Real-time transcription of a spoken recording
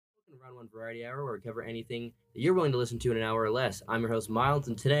Round One Variety Hour, where we cover anything that you're willing to listen to in an hour or less. I'm your host, Miles,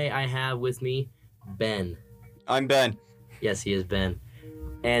 and today I have with me Ben. I'm Ben. Yes, he is Ben.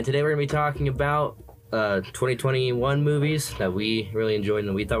 And today we're going to be talking about 2021 movies that we really enjoyed and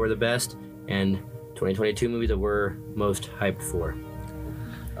that we thought were the best, and 2022 movies that we're most hyped for.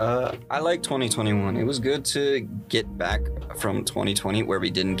 I like 2021. It was good to get back from 2020 where we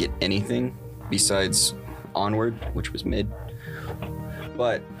didn't get anything besides Onward, which was mid.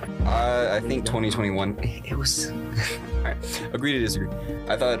 But I think 2021, it was... Alright, agree to disagree.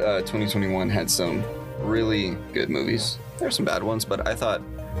 I thought 2021 had some really good movies. There were some bad ones, but I thought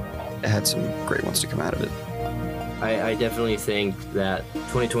it had some great ones to come out of it. I definitely think that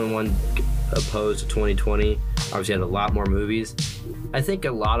 2021 opposed to 2020 obviously had a lot more movies. I think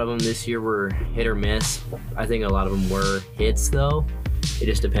a lot of them this year were hit or miss. I think a lot of them were hits, though. It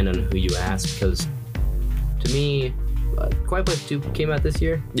just depends on who you ask, because to me, Quiet Place 2 came out this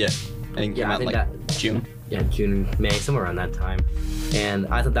year. Yeah, I think it came out like June. Yeah, June, May, somewhere around that time. And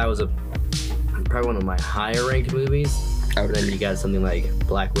I thought that was probably one of my higher ranked movies. I would And then agree. you got something like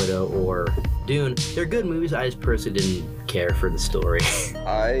Black Widow or Dune. They're good movies. I just personally didn't care for the story.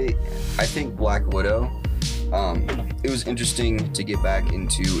 I think Black Widow, it was interesting to get back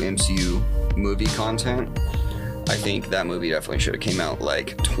into MCU movie content. I think that movie definitely should have came out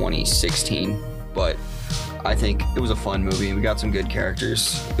like 2016, but I think it was a fun movie and we got some good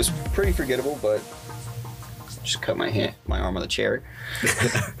characters. It was pretty forgettable, but just cut my arm on the chair.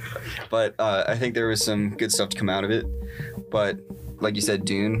 But I think there was some good stuff to come out of it. But like you said,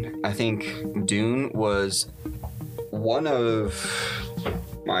 Dune, I think Dune was one of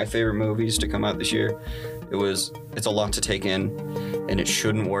my favorite movies to come out this year. It's a lot to take in and it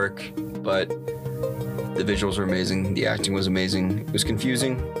shouldn't work, but the visuals were amazing, the acting was amazing. It was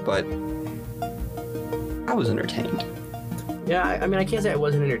confusing, but I was entertained. Yeah, I mean, I can't say I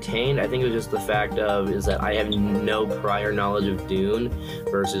wasn't entertained. I think it was just the fact is that I have no prior knowledge of Dune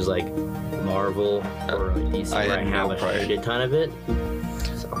versus like Marvel or DC, I where had I have no a prior. shit ton of it.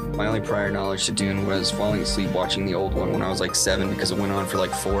 So, My only prior knowledge to Dune was falling asleep watching the old one when I was like 7 because it went on for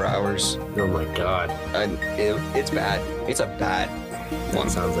like 4 hours. oh my god, It's bad. It's a bad one.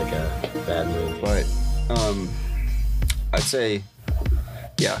 that sounds like a bad movie. But I'd say,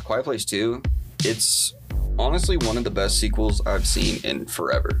 yeah, Quiet Place 2, it's honestly one of the best sequels I've seen in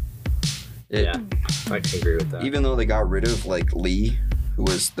forever. Yeah, I can agree with that. Even though they got rid of like Lee, who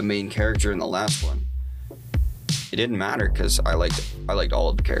was the main character in the last one, it didn't matter because I liked all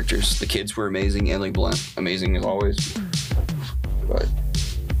of the characters. The kids were amazing. Emily Blunt, amazing as always. But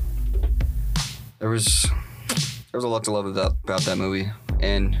there was a lot to love about that movie.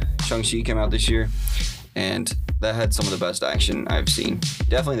 And Shang-Chi came out this year, and that had some of the best action I've seen.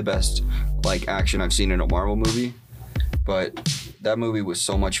 Definitely the best like action I've seen in a Marvel movie. But that movie was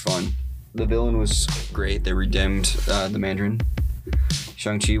so much fun. The villain was great. They redeemed the Mandarin.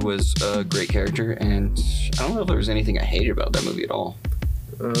 Shang-Chi was a great character, and I don't know if there was anything I hated about that movie at all.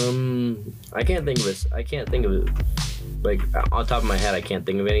 I can't think of this. I can't think of it. Like on top of my head, I can't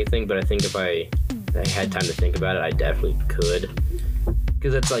think of anything. But I think if I had time to think about it, I definitely could.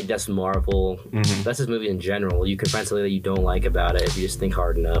 Because that's Marvel. Mhm. That's just movies in general. You can find something that you don't like about it if you just think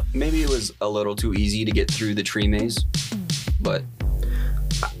hard enough. Maybe it was a little too easy to get through the tree maze, but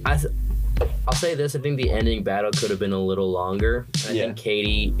I'll say this: I think the ending battle could have been a little longer. I Yeah. think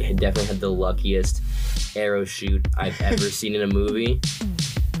Katie definitely had the luckiest arrow shoot I've ever seen in a movie.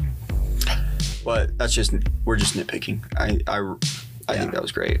 But we're just nitpicking. I think that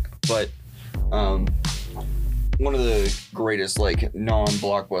was great. But one of the greatest like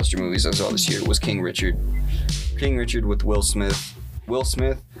non-blockbuster movies I saw this year was King Richard. King Richard with Will Smith. Will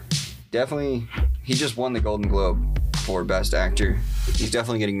Smith definitely, he just won the Golden Globe for Best Actor. He's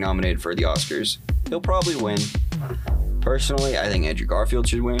definitely getting nominated for the Oscars. He'll probably win. Personally, I think Andrew Garfield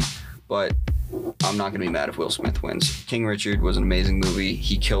should win, but I'm not gonna be mad if Will Smith wins. King Richard was an amazing movie.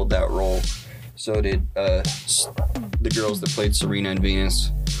 He killed that role. So did the girls that played Serena and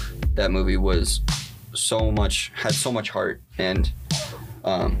Venus. That movie was had so much heart, and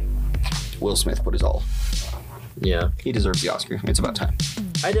Will Smith put his all. Yeah. He deserves the Oscar. It's about time.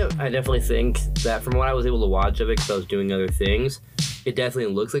 I definitely think that from what I was able to watch of it, because I was doing other things, it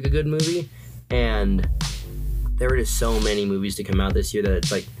definitely looks like a good movie. And there were just so many movies to come out this year that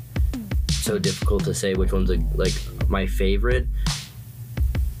it's like so difficult to say which one's like my favorite.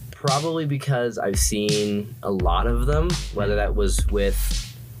 Probably because I've seen a lot of them, whether that was with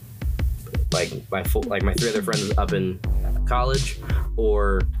like my three other friends up in college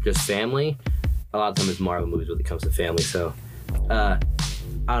or just family. A lot of times it's Marvel movies when it comes to family. So I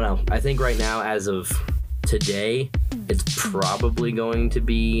don't know. I think right now, as of today, it's probably going to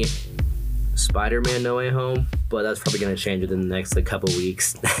be Spider-Man No Way Home, but that's probably going to change within the next like couple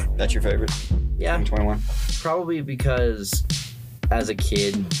weeks. That's your favorite? Yeah. 2021? Probably because as a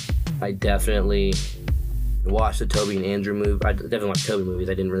kid, I definitely watched the Tobey and Andrew movie. I definitely watched Tobey movies.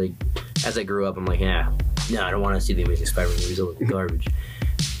 I didn't really, as I grew up, I'm like, no, I don't want to see the Amazing Spider-Man movies. They look garbage.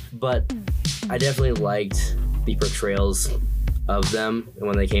 But I definitely liked the portrayals of them. And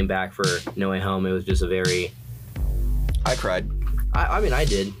when they came back for No Way Home, it was just a very... I cried. I mean, I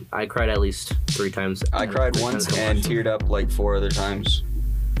did. I cried at least 3 times. I cried once and teared up like 4 other times.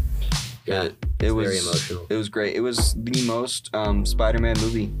 Yeah, it was very emotional. It was great. It was the most Spider-Man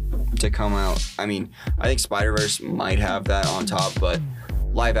movie to come out. I mean, I think Spider-Verse might have that on top, but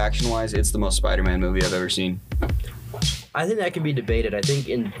live action wise, it's the most Spider-Man movie I've ever seen. I think that can be debated. I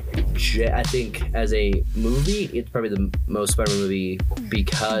think as a movie, it's probably the most Spider-Man movie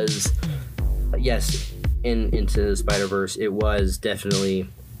because, yes, in Into the Spider-Verse, it was definitely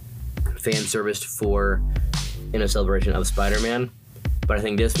fan serviced in a celebration of Spider-Man. But I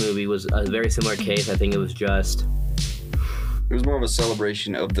think this movie was a very similar case. I think it was more of a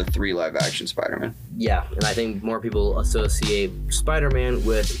celebration of the 3 live action Spider-Man. Yeah, and I think more people associate Spider-Man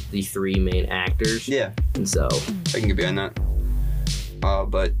with the 3 main actors. Yeah. And so I can get behind that.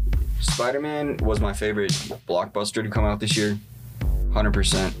 But Spider-Man was my favorite blockbuster to come out this year.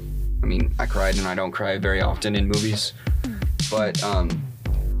 100%. I mean, I cried and I don't cry very often in movies. But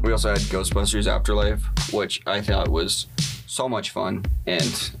we also had Ghostbusters Afterlife, which I thought was so much fun.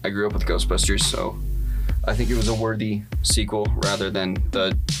 And I grew up with Ghostbusters, so I think it was a worthy sequel rather than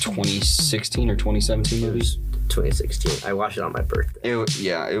the 2016 or 2017 movies. 2016. I watched it on my birthday. It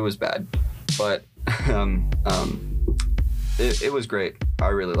was bad. But it was great. I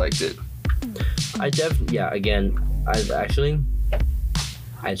really liked it.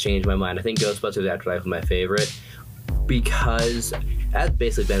 I changed my mind. I think Ghostbusters Afterlife was my favorite because, as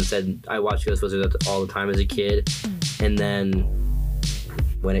basically Ben said, I watched Ghostbusters all the time as a kid, and then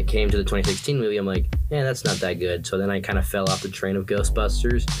when it came to the 2016 movie, I'm like, that's not that good. So then I kind of fell off the train of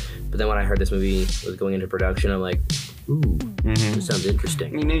Ghostbusters. But then when I heard this movie was going into production, I'm like, ooh, this sounds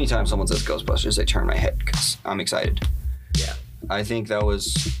interesting. I mean, anytime someone says Ghostbusters, I turn my head because I'm excited. Yeah. I think that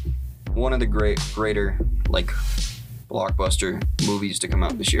was one of the greater, like, blockbuster movies to come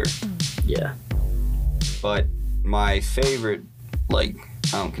out this year. Yeah. But my favorite, like,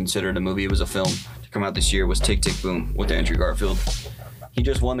 I don't consider it a movie, it was a film to come out this year, was Tick, Tick, Boom with Andrew Garfield. He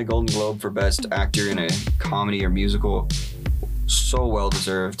just won the Golden Globe for Best Actor in a Comedy or Musical. So well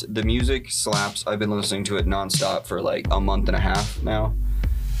deserved. The music slaps. I've been listening to it nonstop for like a month and a half now,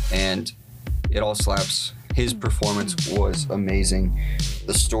 and it all slaps. His performance was amazing.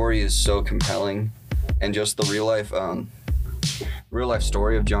 The story is so compelling, and just the real life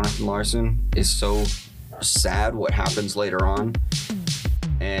story of Jonathan Larson is so sad. What happens later on,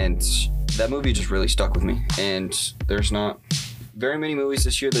 and that movie just really stuck with me. And there's not very many movies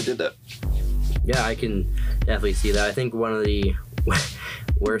this year that did that. Yeah, I can definitely see that. I think one of the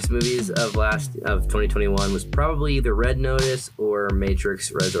worst movies of 2021 was probably either Red Notice or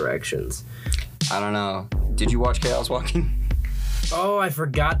Matrix Resurrections. I don't know. Did you watch Chaos Walking? Oh, I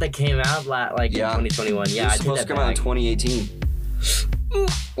forgot that came out in 2021. Yeah, it was supposed to come out in 2018.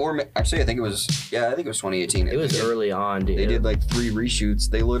 Or actually, I think it was 2018. It was early on, dude. They did like 3 reshoots.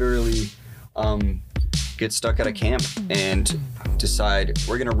 They literally get stuck at a camp and decide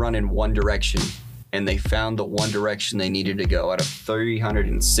we're gonna run in one direction, and they found the one direction they needed to go out of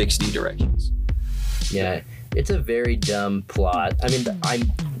 360 directions. Yeah, it's a very dumb plot. I mean,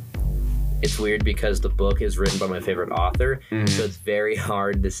 it's weird because the book is written by my favorite author, so it's very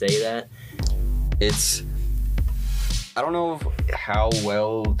hard to say that. I don't know how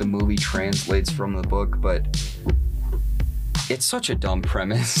well the movie translates from the book, but it's such a dumb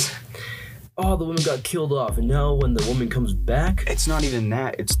premise. Oh, the woman got killed off, and now when the woman comes back... It's not even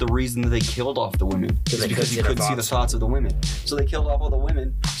that. It's the reason that they killed off the women. It's because you couldn't see the thoughts of the women. So they killed off all the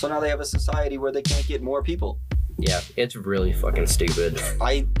women, so now they have a society where they can't get more people. Yeah, it's really fucking stupid.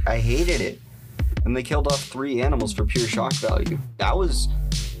 I hated it. And they killed off 3 animals for pure shock value. That was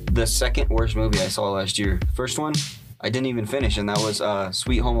the second worst movie I saw last year. First one, I didn't even finish, and that was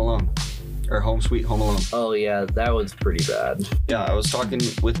Sweet Home Alone. Or Home Sweet Home Alone. Oh yeah, that was pretty bad. Yeah, I was talking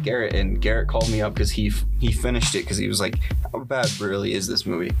with Garrett, and Garrett called me up because he finished it because he was like, how bad really is this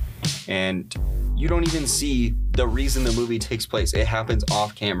movie? And you don't even see the reason the movie takes place. It happens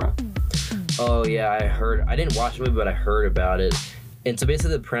off camera. Oh yeah, I didn't watch the movie, but I heard about it. And so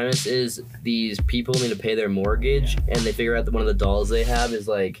basically the premise is these people need to pay their mortgage, and they figure out that one of the dolls they have is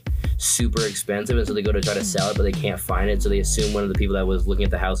like super expensive, and so they go to try to sell it, but they can't find it, so they assume one of the people that was looking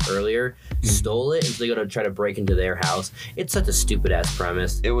at the house earlier stole it, and so they go to try to break into their house. It's such a stupid ass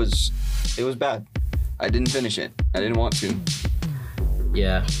premise. It was bad. I didn't finish it. I didn't want to.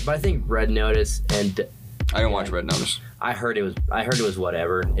 Yeah, but I think Red Notice and I didn't watch Red Notice. I heard it was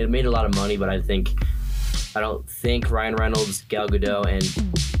whatever. It made a lot of money, but I don't think Ryan Reynolds, Gal Gadot, and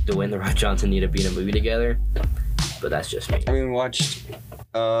Dwayne The Rock Johnson need to be in a movie together. But that's just me. I mean, we watched.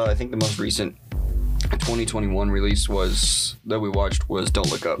 I think the most recent 2021 release that we watched was Don't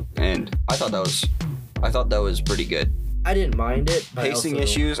Look Up, and I thought that was pretty good. I didn't mind it. Pacing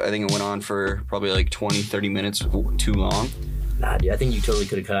issues. I think it went on for probably like 20-30 minutes too long. Nah, dude, I think you totally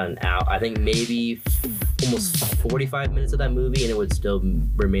could have cut it out. I think maybe almost 45 minutes of that movie, and it would still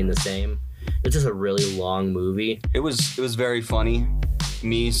remain the same. It's just a really long movie. It was very funny.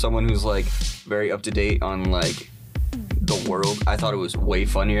 Me, someone who's like very up to date on like the world, I thought it was way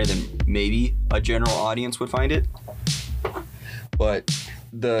funnier than maybe a general audience would find it. But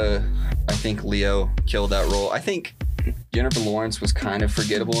I think Leo killed that role. I think Jennifer Lawrence was kind of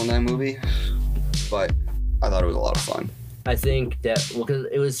forgettable in that movie, but I thought it was a lot of fun. I think that, well, because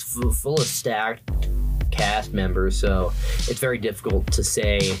it was full of stacked cast members, so it's very difficult to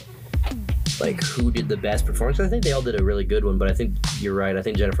say like who did the best performance. I think they all did a really good one, but I think you're right. I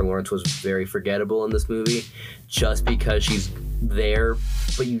think Jennifer Lawrence was very forgettable in this movie just because she's there,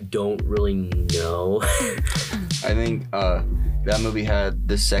 but you don't really know. I think that movie had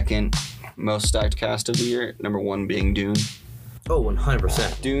the second most stacked cast of the year, number one being Dune. Oh,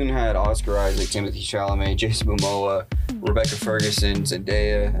 100%. Dune had Oscar Isaac, Timothée Chalamet, Jason Momoa, Rebecca Ferguson,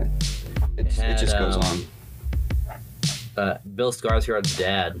 Zendaya. It just goes on. Bill Skarsgård's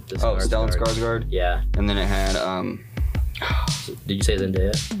dad. Stellan Skarsgård? Yeah. And then it had, Did you say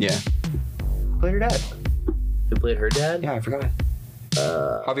Zendaya? Yeah. Who played her dad? Who played her dad? Yeah, I forgot.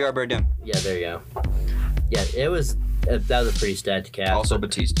 Javier Bardem. Yeah, there you go. Yeah, that was a pretty stacked cast. Also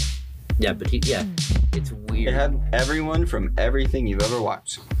Batista. Yeah, yeah. It's weird. It had everyone from everything you've ever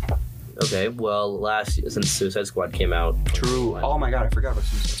watched. Okay, well, since Suicide Squad came out. True. Oh my god, I forgot about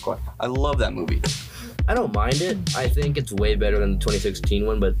Suicide Squad. I love that movie. I don't mind it. I think it's way better than the 2016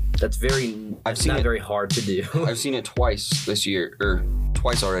 one, but that's not very hard to do. I've seen it twice this year, or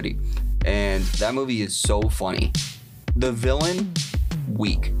twice already, and that movie is so funny. The villain's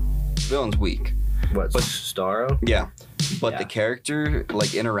weak. What, Starro? Yeah. But the character,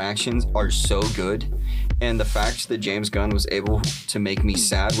 like, interactions are so good. And the fact that James Gunn was able to make me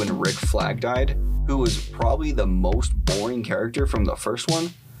sad when Rick Flag died, who was probably the most boring character from the first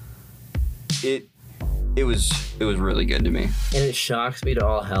one, it was really good to me. And it shocks me to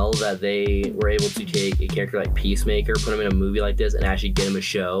all hell that they were able to take a character like Peacemaker, put him in a movie like this, and actually get him a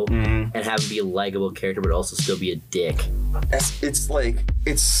show, and have him be a likable character, but also still be a dick.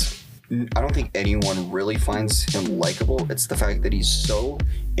 I don't think anyone really finds him likable. It's the fact that he's so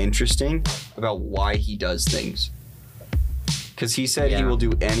interesting about why he does things. Because he said he will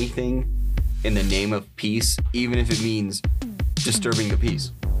do anything in the name of peace, even if it means disturbing the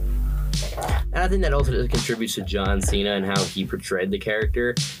peace. And I think that also contributes to John Cena and how he portrayed the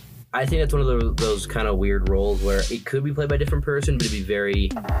character. I think that's one of those kind of weird roles where it could be played by a different person, but it'd be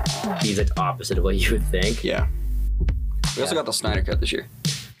he's like opposite of what you would think. Yeah. We also got the Snyder Cut this year.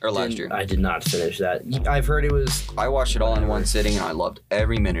 Or last year. I did not finish that. I've heard it was... I watched it all in one sitting, and I loved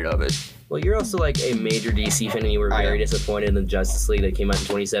every minute of it. Well, you're also like a major DC fan, and you were very disappointed in the Justice League that came out in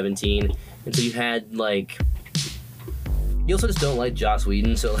 2017. And so you had, like... You also just don't like Joss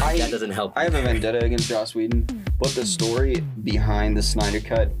Whedon, so that doesn't help. I have a vendetta against Joss Whedon, but the story behind the Snyder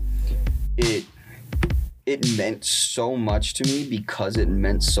Cut, it meant so much to me because it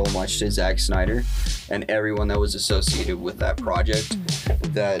meant so much to Zack Snyder and everyone that was associated with that project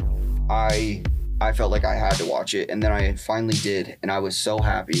that I felt like I had to watch it, and then I finally did, and I was so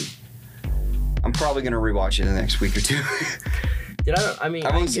happy. I'm probably gonna rewatch it in the next week or two.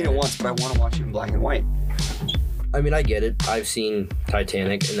 I've only seen it once, but I want to watch it in black and white. I mean, I get it. I've seen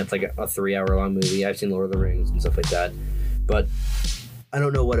Titanic, and that's like a 3-hour-long movie. I've seen Lord of the Rings and stuff like that, but I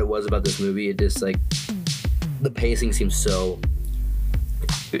don't know what it was about this movie. It just like the pacing seems so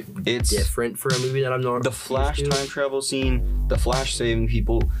different for a movie that I'm not. The Flash time travel scene, the Flash saving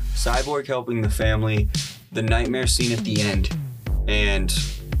people, Cyborg helping the family, the nightmare scene at the end, and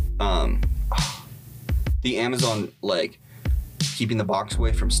the Amazon like keeping the box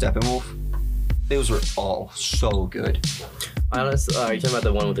away from Steppenwolf. Those were all so good. Honestly, are you talking about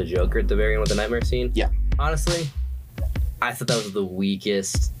the one with the Joker at the very end with the nightmare scene? Yeah. Honestly, I thought that was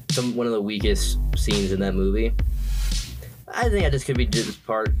one of the weakest scenes in that movie. I think that just could be just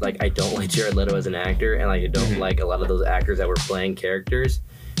part, like, I don't like Jared Leto as an actor, and like I don't like a lot of those actors that were playing characters.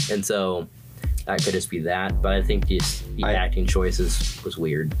 and so that could just be that. But I think the acting choices was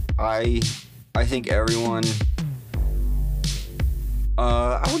weird. I think everyone.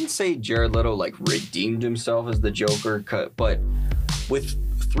 I wouldn't say Jared Leto like redeemed himself as the Joker, but with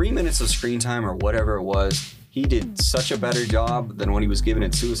 3 minutes of screen time or whatever it was, he did such a better job than when he was given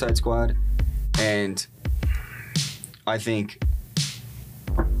in Suicide Squad, and I think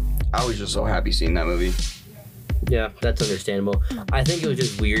I was just so happy seeing that movie. Yeah, that's understandable. I think it was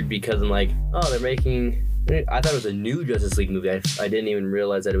just weird because I'm like, oh, they're making. I thought it was a new Justice League movie. I didn't even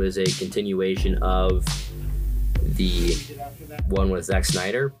realize that it was a continuation of the one with Zack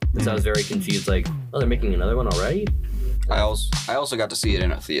Snyder. So I was very confused. Like, oh, they're making another one already. I also got to see it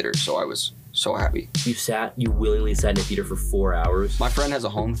in a theater, so I was so happy. You willingly sat in a theater for 4 hours. My friend has a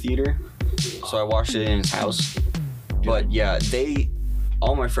home theater, so I watched it in his house. But yeah,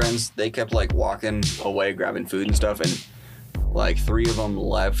 all my friends, they kept like walking away, grabbing food and stuff, and like 3 of them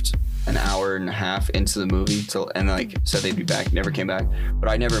left an hour and a half into the movie and like said they'd be back, never came back. But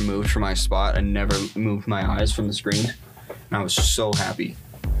I never moved from my spot. I never moved my eyes from the screen, and I was so happy.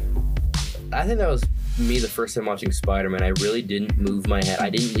 I think that was me the first time watching Spider-Man. I really didn't move my head. I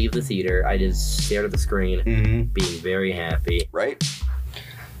didn't leave the theater. I just stared at the screen, being very happy. Right?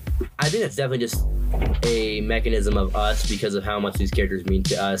 I think it's definitely just a mechanism of us because of how much these characters mean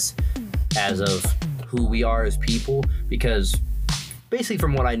to us as of who we are as people. Because basically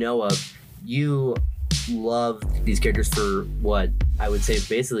from what I know of, you love these characters for what I would say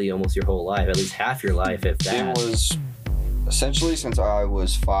basically almost your whole life, at least half your life, if that. It was essentially since I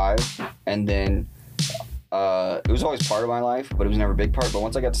was 5, and then it was always part of my life, but it was never a big part. But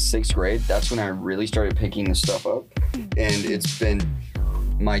once I got to 6th grade, that's when I really started picking this stuff up, and it's been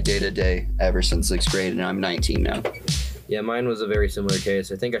my day-to-day ever since 6th grade, and I'm 19 now. Yeah, mine was a very similar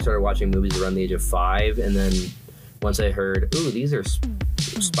case. I think I started watching movies around the age of 5, and then once I heard, ooh, these are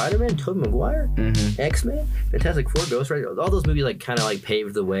Spider-Man, Tobey Maguire, X-Men, Fantastic Four, Ghost Rider, all those movies like kind of like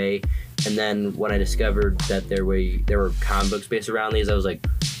paved the way. And then when I discovered that there were comic books based around these, I was like,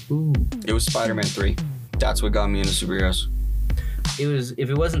 ooh. It was Spider-Man 3. That's what got me into superheroes. If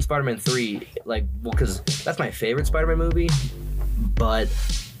it wasn't Spider-Man 3, like, well, because that's my favorite Spider-Man movie, but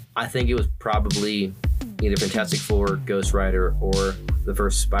I think it was probably either Fantastic Four, Ghost Rider, or the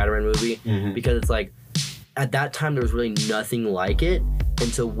first Spider-Man movie, because it's like, at that time there was really nothing like it, and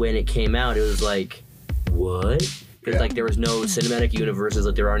so when it came out, it was like, what? Because like there was no cinematic universes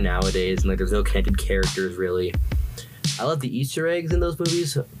like there are nowadays, and like there's no connected characters really. I love the Easter eggs in those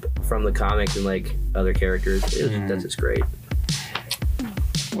movies from the comics and like other characters. That's just great.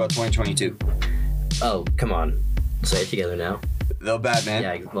 What about 2022? Oh, come on. Say it together now. The Batman.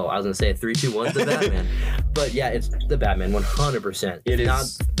 Yeah, well, I was going to say 3, 2, 1, the Batman. But yeah, it's the Batman, 100%. It's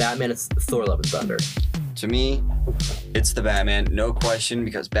not Batman, it's Thor Love and Thunder. To me, it's the Batman, no question,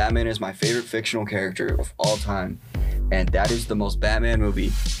 because Batman is my favorite fictional character of all time. And that is the most Batman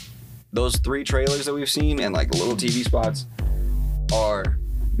movie. Those 3 trailers that we've seen and like little TV spots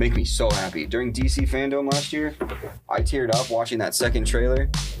make me so happy. During DC Fandom last year, I teared up watching that second trailer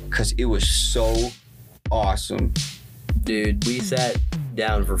because it was so awesome. Dude, we sat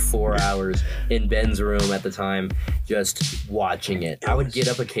down for 4 hours in Ben's room at the time just watching it. I would get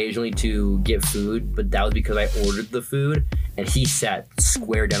up occasionally to get food, but that was because I ordered the food and he sat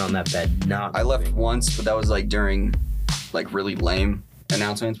square down on that bed. I left once, but that was like during like really lame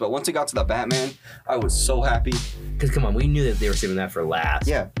announcements. But once it got to the Batman, I was so happy. Because come on, we knew that they were saving that for last.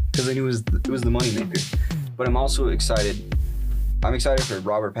 Yeah, because I knew it was the moneymaker. But I'm also excited. I'm excited for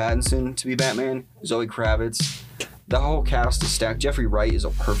Robert Pattinson to be Batman, Zoe Kravitz. The whole cast is stacked. Jeffrey Wright is a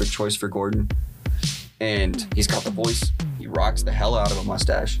perfect choice for Gordon. And he's got the voice. He rocks the hell out of a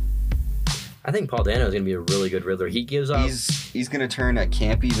mustache. I think Paul Dano is going to be a really good Riddler. He gives off... He's going to turn a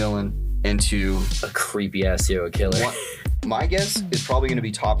campy villain into... a creepy-ass serial killer. My guess is probably going to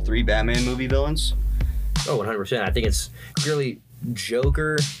be top 3 Batman movie villains. Oh, 100%. I think it's clearly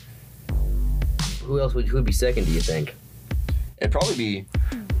Joker. Who would be second, do you think? It'd probably be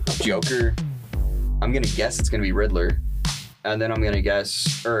Joker. I'm going to guess it's going to be Riddler. And then I'm going to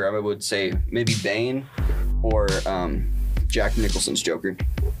guess, or I would say maybe Bane or Jack Nicholson's Joker.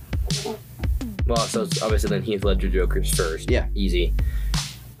 Well, so it's obviously then Heath Ledger Joker's first. Yeah. Easy.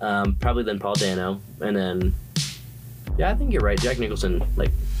 Probably then Paul Dano. And then, yeah, I think you're right. Jack Nicholson, like,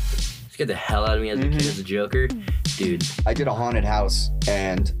 scared the hell out of me as a kid as a Joker. Dude. I did a haunted house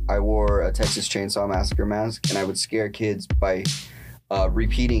and I wore a Texas Chainsaw Massacre mask and I would scare kids by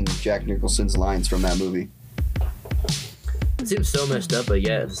repeating Jack Nicholson's lines from that movie. It seems so messed up, but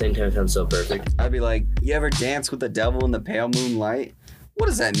yeah, at the same time, it sounds so perfect. I'd be like, you ever dance with the devil in the pale moonlight? What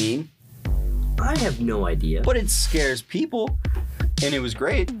does that mean? I have no idea. But it scares people. And it was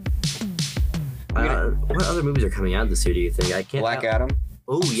great. What other movies are coming out this year, do you think? I can't. Black Adam.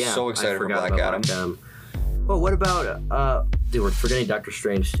 Oh, yeah. So excited for Black Adam. Well, what about, dude, we're forgetting Doctor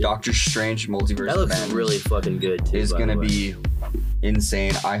Strange, too. Doctor Strange Multiverse That looks of Madness really fucking good, too. is going to be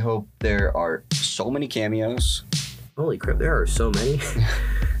insane. I hope there are so many cameos. Holy crap, there are so many.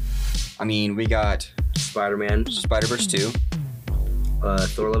 I mean, we got Spider-Man, Spider-Verse 2,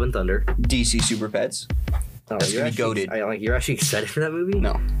 Thor: Love and Thunder, DC Super Pets. That's going to be goated. You're actually excited for that movie?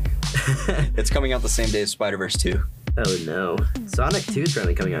 No. It's coming out the same day as Spider-Verse 2. Oh, no. Sonic 2 is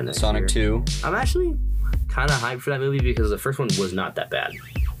currently coming out next year. Sonic 2. I'm actually kind of hyped for that movie because the first one was not that bad.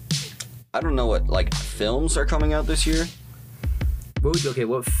 I don't know what, like, films are coming out this year. What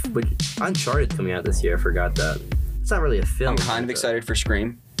Uncharted's coming out this year. I forgot that. It's not really a film. I'm kind of excited for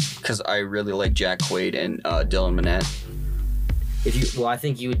Scream because I really like Jack Quaid and Dylan Minnette. I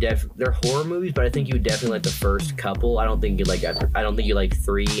think you would they're horror movies, but I think you would definitely like the first couple. I don't think you like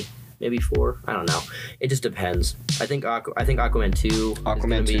 3, maybe 4. I don't know. It just depends. I think Aquaman 2 is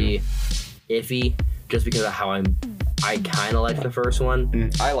gonna be iffy just because of how I kind of like the first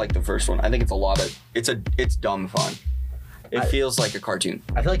one. I like the first one. I think it's dumb fun. It feels like a cartoon.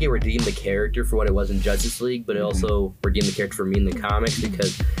 I feel like it redeemed the character for what it was in Justice League, but it also redeemed the character for me in the comics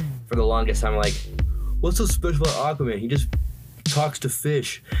because for the longest time I'm like, what's so special about Aquaman? He just talks to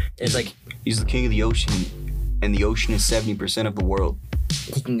fish. And it's like he's the king of the ocean, and the ocean is 70% of the world.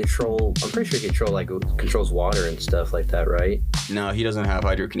 He can control. I'm pretty sure he controls water and stuff like that, right? No, he doesn't have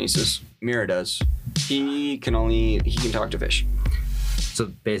hydrokinesis. Mira does. He can talk to fish. So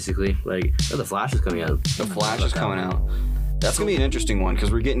basically, the Flash is coming out. The Flash is coming out. That's gonna be an interesting one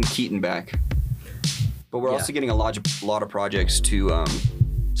because we're getting Keaton back, but we're also getting a lot of projects to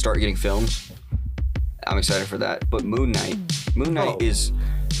start getting films. I'm excited for that. But Moon Knight is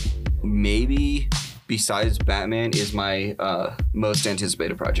maybe, besides Batman, is my most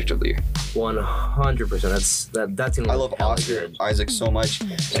anticipated project of the year. 100%. That's I love Oscar Isaac so much,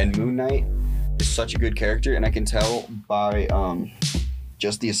 and Moon Knight is such a good character, and I can tell by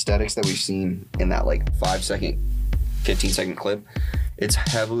just the aesthetics that we've seen in that 15-second clip. It's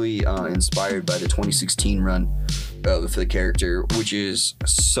heavily inspired by the 2016 run for the character, which is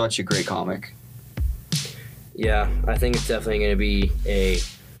such a great comic. Yeah, I think it's definitely going to be a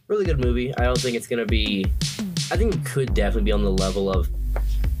really good movie. I think it could definitely be on the level of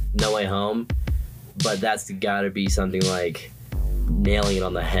No Way Home, but that's got to be something like nailing it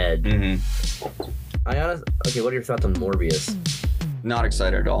on the head. Mm-hmm. Okay, what are your thoughts on Morbius? Not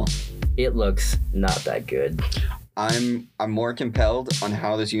excited at all. It looks not that good. I'm more compelled on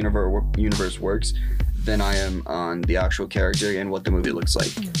how this universe works than I am on the actual character and what the movie looks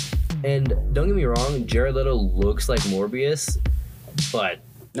like. And don't get me wrong, Jared Leto looks like Morbius, but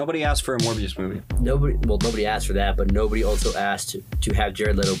nobody asked for a Morbius movie. Nobody asked for that, but nobody also asked to have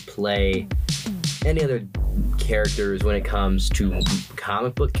Jared Leto play any other characters when it comes to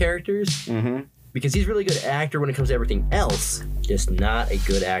comic book characters. Mm-hmm. Because he's a really good actor when it comes to everything else, just not a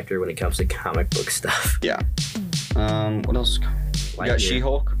good actor when it comes to comic book stuff. Yeah. What else? We got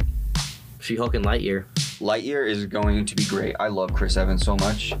She-Hulk. She-Hulk and Lightyear. Lightyear is going to be great. I love Chris Evans so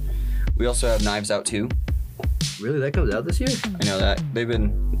much. We also have Knives Out 2. Really? That comes out this year? I know that.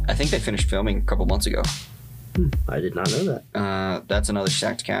 I think they finished filming a couple months ago. I did not know that. That's another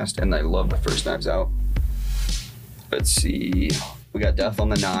stacked cast, and I love the first Knives Out. Let's see. We got Death on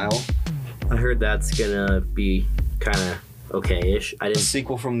the Nile. I heard that's gonna be kind of okay-ish. A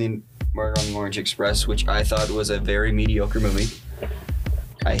sequel from the Murder on the Orient Express, which I thought was a very mediocre movie.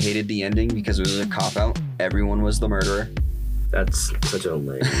 I hated the ending because it was a cop-out. Everyone was the murderer. That's such a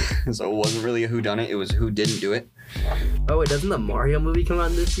lame. So it wasn't really a whodunit. It was who didn't do it. Oh, wait, doesn't the Mario movie come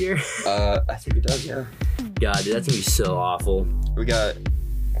out this year? I think it does, yeah. God, dude, that's gonna be so awful. We got,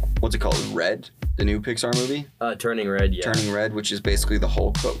 what's it called? Red? The new Pixar movie? Turning Red, yeah. Turning Red, which is basically the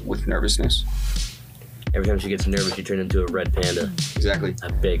Hulk, but with nervousness. Every time she gets nervous, she turns into a red panda. Exactly.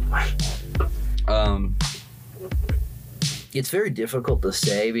 A big one. It's very difficult to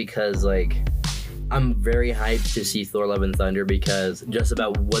say because, I'm very hyped to see Thor: Love and Thunder because just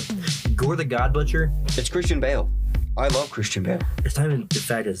about what Gore the God Butcher. It's Christian Bale. I love Christian Bale. It's not even the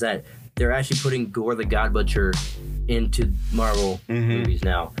fact is that they're actually putting Gore the God Butcher into Marvel movies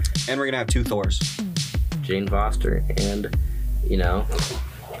now. And we're gonna have 2 Thors. Jane Foster and,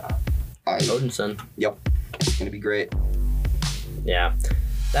 Odinson. Yep. It's gonna be great. Yeah.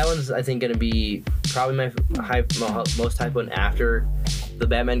 That one's, I think, gonna be probably my most hype one after the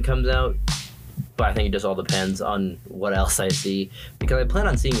Batman comes out. But I think it just all depends on what else I see. Because I plan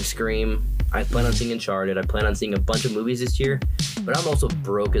on seeing Scream. I plan on seeing Uncharted. I plan on seeing a bunch of movies this year. But I'm also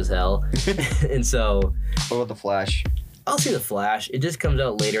broke as hell. And so... What about The Flash? I'll see The Flash. It just comes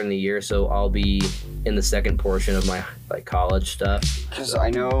out later in the year, so I'll be in the second portion of my like college stuff. Because I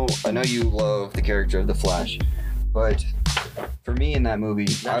know you love the character of the Flash, but for me in that movie,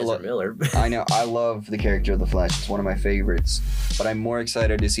 Not Ezra Miller. I know I love the character of the Flash. It's one of my favorites. But I'm more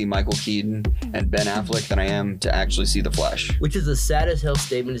excited to see Michael Keaton and Ben Affleck than I am to actually see the Flash. Which is a sad as hell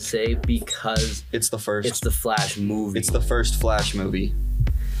statement to say because It's the first. it's the Flash movie. It's the first Flash movie.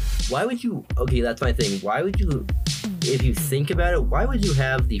 Why would you? Okay, that's my thing. Why would you? If you think about it, why would you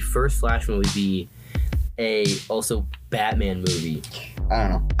have the first Flash movie be a also Batman movie? I don't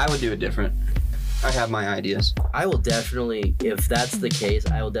know. I would do it different. I have my ideas. I will definitely, if that's the case,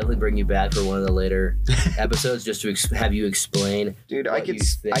 I will definitely bring you back for one of the later episodes just to have you explain. Dude, what I can you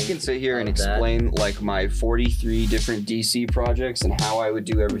think sit here and of that. explain like my 43 different DC projects and how I would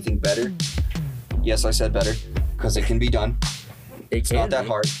do everything better. Yes, I said better because it can be done. It's not that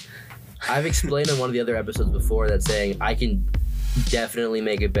hard. I've explained on one of the other episodes before that saying I can definitely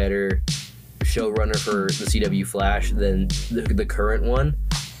make a better showrunner for the CW Flash than the current one.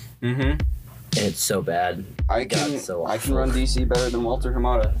 Mm-hmm. And it's so bad. I can run DC better than Walter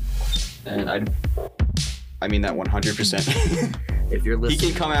Hamada, and I mean that 100%. If you're listening, He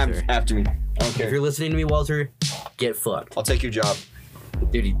can come after me. I don't If care. you're listening to me, Walter, get fucked. I'll take your job.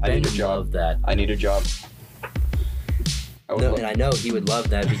 Dude, I Ben need a would job. love that. I need a job. No, and I know he would love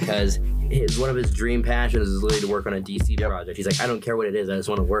that because one of his dream passions is literally to work on a DC project. He's like, I don't care what it is, I just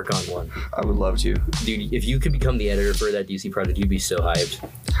want to work on one. I would love to. Dude, if you could become the editor for that DC project, you'd be so hyped.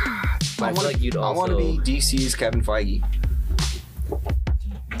 But I feel like you'd I want also. to be DC's Kevin Feige.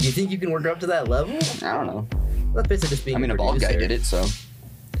 Do you think you can work up to that level? I don't know. That's basically just being. I mean, a bald guy did it, so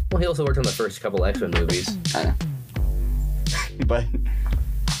Well, he also worked on the first couple X-Men movies. I know. But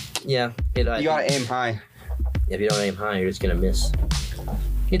Yeah, you gotta aim high. If you don't aim high, you're just gonna miss.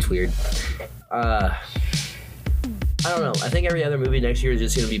 It's weird. I don't know. I think every other movie next year is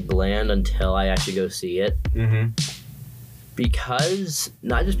just gonna be bland until I actually go see it. Mm-hmm. Because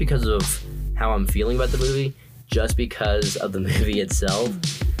not just because of how I'm feeling about the movie, just because of the movie itself.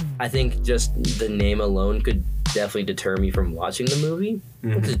 I think just the name alone could definitely deter me from watching the movie,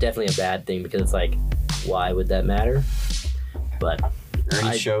 which is definitely a bad thing because it's like, why would that matter? But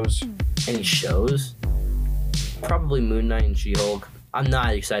Any shows? any shows? Probably Moon Knight and She-Hulk. I'm not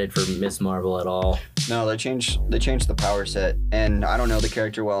excited for Miss Marvel at all. No, they changed the power set, and I don't know the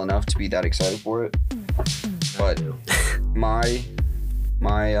character well enough to be that excited for it. But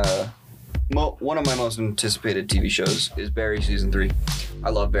one of my most anticipated TV shows is Barry season 3. I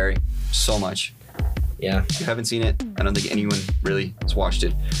love Barry so much. Yeah. If you haven't seen it, I don't think anyone really has watched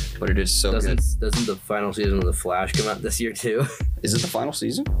it, but it is so good. Doesn't the final season of The Flash come out this year too? Is it the final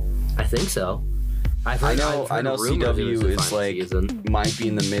season? I think so. I know CW is like season. might be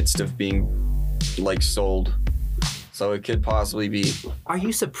in the midst of being like sold, so it could possibly be. Are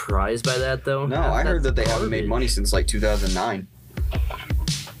you surprised by that though? No, I heard that they haven't made money since like 2009.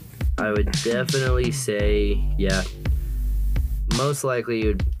 I would definitely say, yeah. Most likely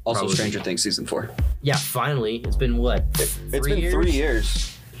you'd Also, probably Stranger Things season 4. Yeah, finally. It's been what? It's been 3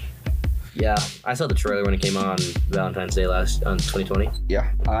 years. Yeah, I saw the trailer when it came on Valentine's Day on 2020.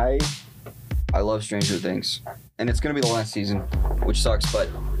 Yeah, I love Stranger Things, and it's gonna be the last season, which sucks, but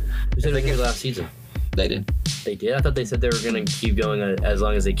Who said it was gonna be the last season? they did. They did. I thought they said they were gonna keep going as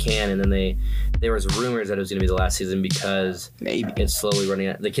long as they can, and then there was rumors that it was gonna be the last season because Maybe. it's slowly running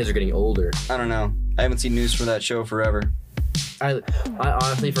out. The kids are getting older. I don't know. I haven't seen news for that show forever. I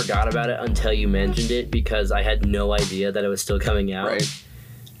honestly forgot about it until you mentioned it because I had no idea that it was still coming out. Right.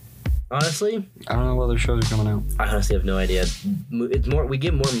 Honestly, I don't know what other shows are coming out. I honestly have no idea. It's more we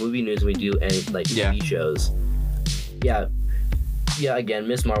get more movie news than we do any like TV shows. Yeah. Yeah, again,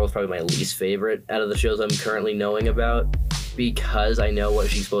 Miss Marvel's probably my least favorite out of the shows I'm currently knowing about because I know what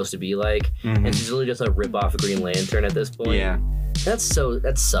she's supposed to be like, and she's really just a rip-off of Green Lantern at this point. Yeah. That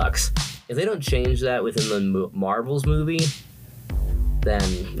sucks. If they don't change that within the Marvel's movie,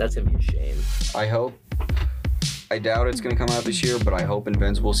 then that's gonna be a shame. I doubt it's gonna come out this year, but I hope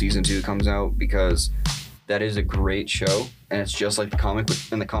Invincible season 2 comes out because that is a great show, and it's just like the comic,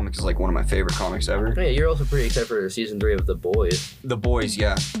 and the comic is like one of my favorite comics ever. Hey, you're also pretty excited for season 3 of The Boys. The Boys,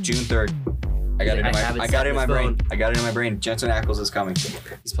 yeah, June 3rd. I got it in my brain. I got it in my brain. Jensen Ackles is coming.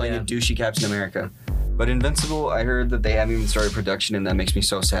 He's playing a douchey Captain America. But Invincible, I heard that they haven't even started production, and that makes me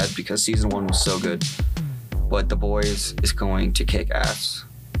so sad because season 1 was so good. But The Boys is going to kick ass,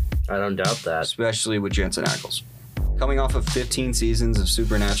 I don't doubt that. especially with Jensen Ackles. Coming off of 15 seasons of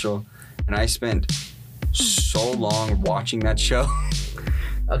Supernatural, and I spent so long watching that show.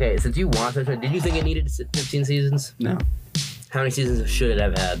 Okay, since you watched that show, did you think it needed 15 seasons? No. How many seasons should it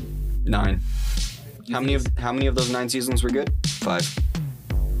have had? 9. How many of those 9 seasons were good? 5.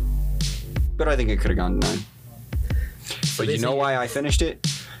 But I think it could have gone to 9. But you know why I finished it?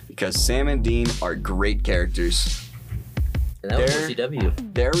 Because Sam and Dean are great characters. And that was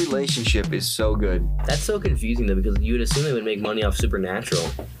CW. Their relationship is so good. That's so confusing though, because you would assume they would make money off Supernatural.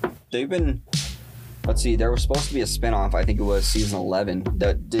 They've been... Let's see, there was supposed to be a spinoff, I think it was season 11,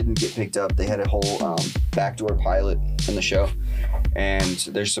 that didn't get picked up. They had a whole backdoor pilot in the show. And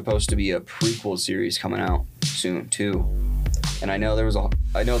there's supposed to be a prequel series coming out soon, too. And I know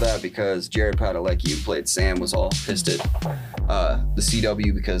that because Jared Padalecki, who played Sam, was all pissed at the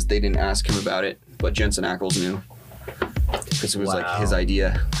CW because they didn't ask him about it, but Jensen Ackles knew. Because it was like his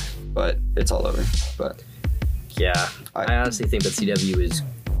idea. But it's all over. But yeah, I honestly think that CW is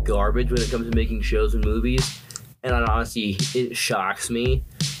garbage when it comes to making shows and movies, and honestly it shocks me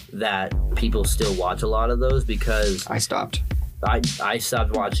that people still watch a lot of those, because I stopped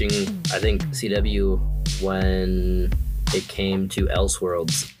watching I think CW when it came to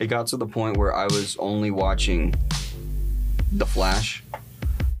Elseworlds. It got to the point where I was only watching The Flash.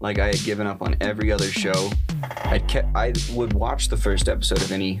 Like, I had given up on every other show. I would watch the first episode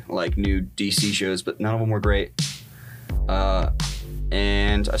of any like new DC shows, but none of them were great.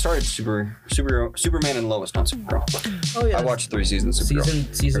 And I started Superman and Lois, not Supergirl. Oh yeah, I watched 3 seasons of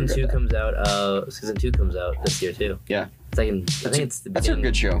Supergirl. Season 2 comes out. Season 2 comes out this year too. Yeah. I think it's the beginning. That's a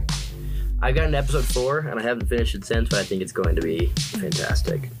good show. I've gotten episode 4 and I haven't finished it since, but I think it's going to be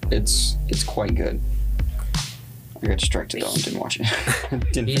fantastic. It's quite good. I got distracted though and didn't watch it.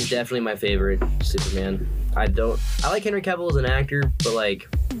 He's definitely my favorite Superman. I like Henry Cavill as an actor, but like,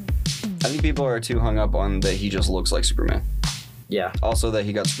 I think people are too hung up on that he just looks like Superman. Yeah. Also that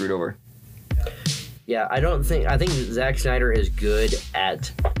he got screwed over. Yeah, I think Zack Snyder is good at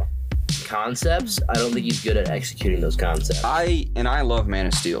concepts. I don't think he's good at executing those concepts. I love Man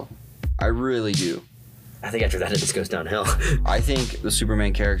of Steel. I really do. I think after that it just goes downhill. I think the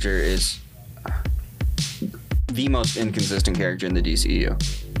Superman character is the most inconsistent character in the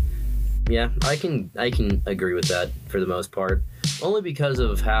DCEU. Yeah, I can agree with that for the most part. Only because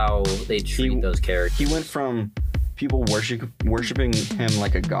of how they treat those characters. He went from people worshiping him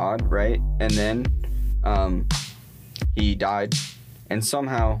like a god, right? And then he died. And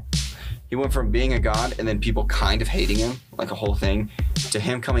somehow he went from being a god and then people kind of hating him, like a whole thing, to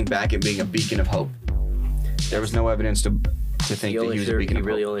him coming back and being a beacon of hope. There was no evidence to think that he was a beacon of hope.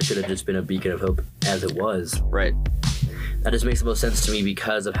 He really only should have just been a beacon of hope as it was. Right. That just makes the most sense to me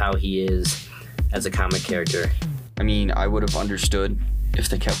because of how he is as a comic character. I mean, I would have understood if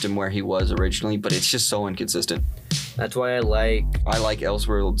they kept him where he was originally, but it's just so inconsistent. That's why I like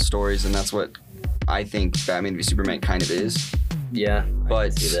Elseworld stories, and that's what I think Batman v Superman kind of is. Yeah, but I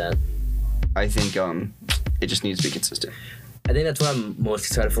can see that. I think it just needs to be consistent. I think that's what I'm most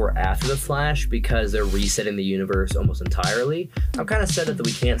excited for after The Flash, because they're resetting the universe almost entirely. I'm kind of sad that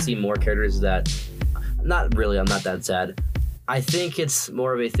we can't see more characters that... Not really, I'm not that sad. I think it's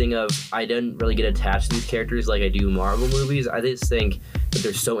more of a thing of I didn't really get attached to these characters like I do Marvel movies. I just think that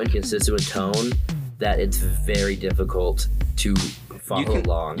they're so inconsistent with tone that it's very difficult to follow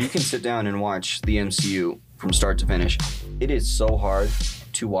along. You can sit down and watch the MCU from start to finish. It is so hard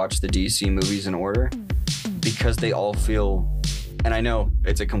to watch the DC movies in order because they all feel, and I know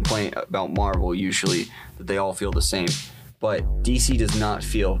it's a complaint about Marvel usually that they all feel the same, but DC does not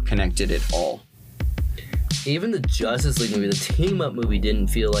feel connected at all. Even the Justice League movie, the team-up movie, didn't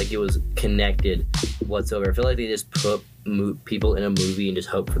feel like it was connected whatsoever. I feel like they just put people in a movie and just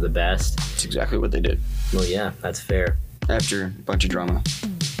hope for the best. That's exactly what they did. Well, yeah, that's fair. After a bunch of drama.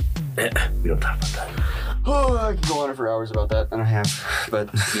 We don't talk about that. Oh, I can go on for hours about that, and I have,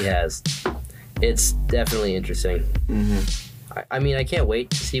 but... He has. It's definitely interesting. Mm-hmm. I mean, I can't wait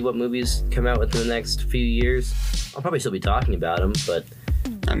to see what movies come out within the next few years. I'll probably still be talking about them, but...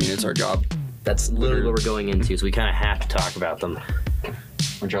 I mean, it's our job. That's literally what we're going into, so we kind of have to talk about them.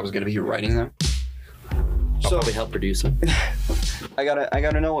 Our job is going to be writing them. I'll probably help produce them. I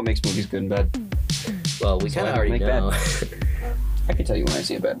gotta know what makes movies good and bad. Well, we kind of already know. I can tell you when I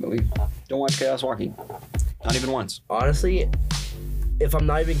see a bad movie. Don't watch Chaos Walking. Not even once. Honestly, if I'm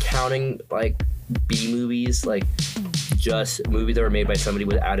not even counting like B movies, like just movies that were made by somebody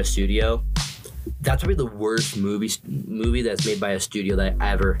without a studio, that's probably the worst movie that's made by a studio that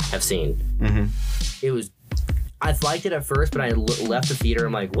I ever have seen. Mm-hmm. I liked it at first, but I left the theater.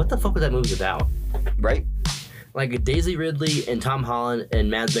 I'm like, what the fuck was that movie about? Right. Like Daisy Ridley and Tom Holland and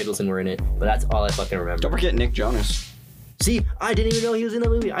Mads Mikkelsen were in it, but that's all I fucking remember. Don't forget Nick Jonas. See, I didn't even know he was in the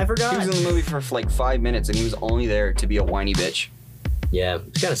movie. I forgot. He was in the movie for like 5 minutes, and he was only there to be a whiny bitch. Yeah,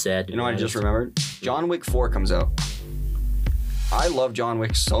 it's kind of sad. You know what I just remembered? John Wick 4 comes out. I love John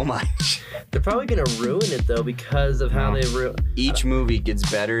Wick so much. They're probably gonna ruin it though because of how they Each movie gets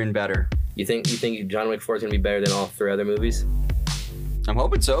better and better. You think John Wick 4 is gonna be better than all 3 other movies? I'm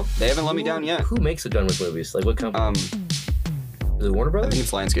hoping so. They haven't let me down yet. Who makes the John Wick movies? Like what company? Is it Warner I Brothers? think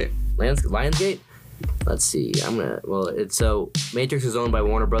it's Lionsgate. Lionsgate? Let's see. Matrix is owned by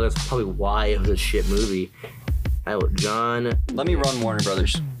Warner Brothers. Probably why it was a shit movie. Let me run Warner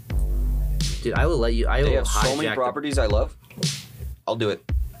Brothers. Dude, I will let you. They have so many properties I love. I'll do it.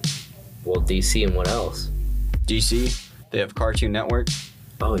 Well, DC and what else? DC. They have Cartoon Network.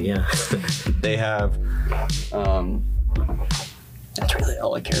 Oh yeah. They have. That's really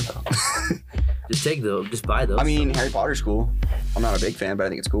all I care about. Just buy those. I mean, Harry Potter's cool. I'm not a big fan, but I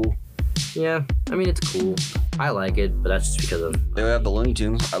think it's cool. Yeah, I mean it's cool. I like it, but that's just because of. They have the Looney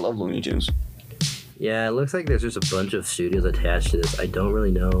Tunes. I love Looney Tunes. Yeah, it looks like there's just a bunch of studios attached to this. I don't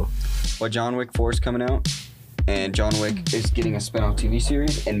really know. Well, John Wick 4 is coming out, and John Wick is getting a spin-off TV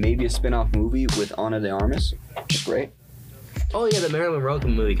series and maybe a spin-off movie with Ana de Armas, which is great. Oh yeah, the Marilyn Monroe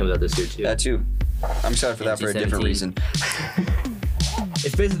movie comes out this year too. That too. I'm excited for that for a different reason.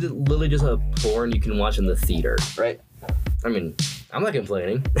 It's basically literally just a porn you can watch in the theater. Right. I mean, I'm not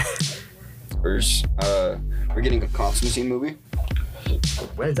complaining. We're getting a Constantine movie.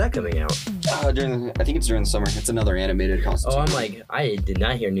 When is that coming out? I think it's during the summer. It's another animated Constantine. Oh, I'm like, I did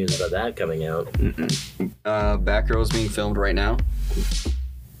not hear news about that coming out. Batgirl is being filmed right now.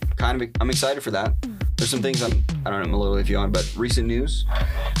 I'm excited for that. There's some things I'm a little iffy on, but recent news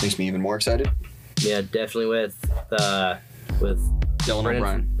makes me even more excited. Yeah, definitely with Dylan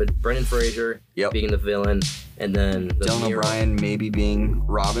O'Brien. But Brendan Fraser being the villain, and then Dylan O'Brien maybe being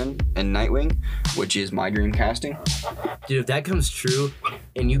Robin and Nightwing, which is my dream casting. Dude, if that comes true,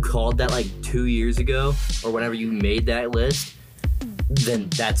 and you called that like 2 years ago, or whenever you made that list, then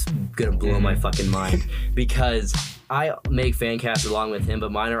that's gonna blow my fucking mind. Because I make fan casts along with him,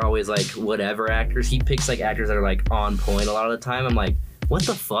 but mine are always like whatever actors. He picks like actors that are like on point a lot of the time. I'm like, what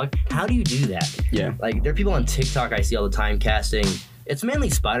the fuck? How do you do that? Yeah. Like, there are people on TikTok I see all the time casting. It's mainly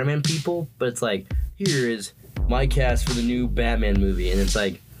Spider-Man people, but it's like, here is my cast for the new Batman movie. And it's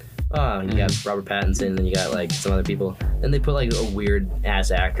like, oh, you got Robert Pattinson, and then you got like some other people. And they put like a weird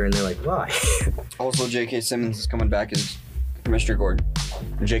ass actor, and they're like, why? Also, J.K. Simmons is coming back as Mr. Gordon.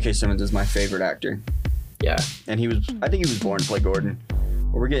 And J.K. Simmons is my favorite actor. Yeah. And I think he was born to play Gordon.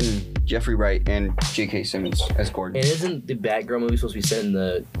 But we're getting Jeffrey Wright and J.K. Simmons as Gordon. And isn't the Batgirl movie supposed to be set in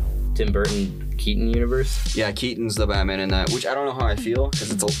the Tim Burton Keaton universe? Yeah, Keaton's the Batman in that, which I don't know how I feel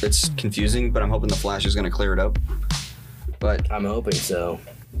because it's confusing, but I'm hoping the Flash is going to clear it up. But I'm hoping so.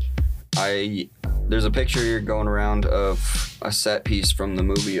 There's a picture here going around of a set piece from the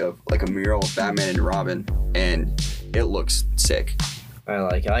movie of like a mural of Batman and Robin, and it looks sick. I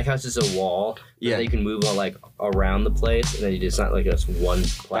like how it's just a wall that you can move all like around the place, and then it's not like just one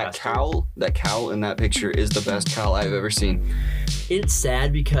plaster. That cowl in that picture is the best cowl I've ever seen. It's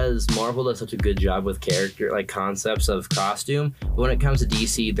sad because Marvel does such a good job with character like concepts of costume, but when it comes to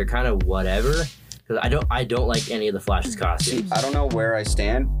DC, they're kind of whatever. Because I don't like any of the Flash's costumes. See, I don't know where I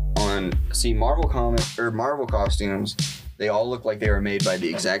stand on Marvel costumes. They all look like they were made by the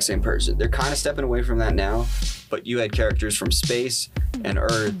exact same person. They're kind of stepping away from that now, but you had characters from space and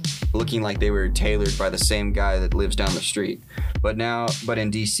Earth looking like they were tailored by the same guy that lives down the street. But in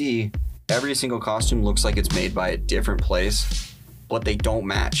DC, every single costume looks like it's made by a different place, but they don't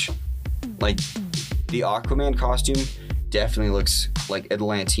match. Like, the Aquaman costume definitely looks like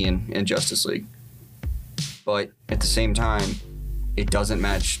Atlantean in Justice League. But at the same time, it doesn't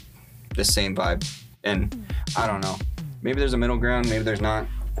match the same vibe. And I don't know. Maybe there's a middle ground, maybe there's not.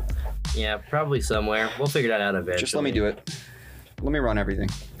 Yeah, probably somewhere. We'll figure that out eventually. Just let me do it. Let me run everything.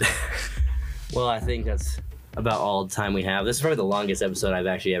 Well, I think that's about all the time we have. This is probably the longest episode I've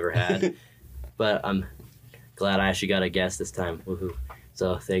actually ever had. But I'm glad I actually got a guest this time. Woohoo.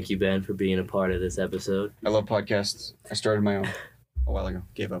 So thank you, Ben, for being a part of this episode. I love podcasts. I started my own a while ago.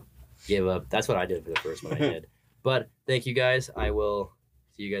 Gave up. That's what I did for the first one I did. But thank you guys. I will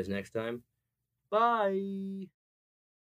see you guys next time. Bye.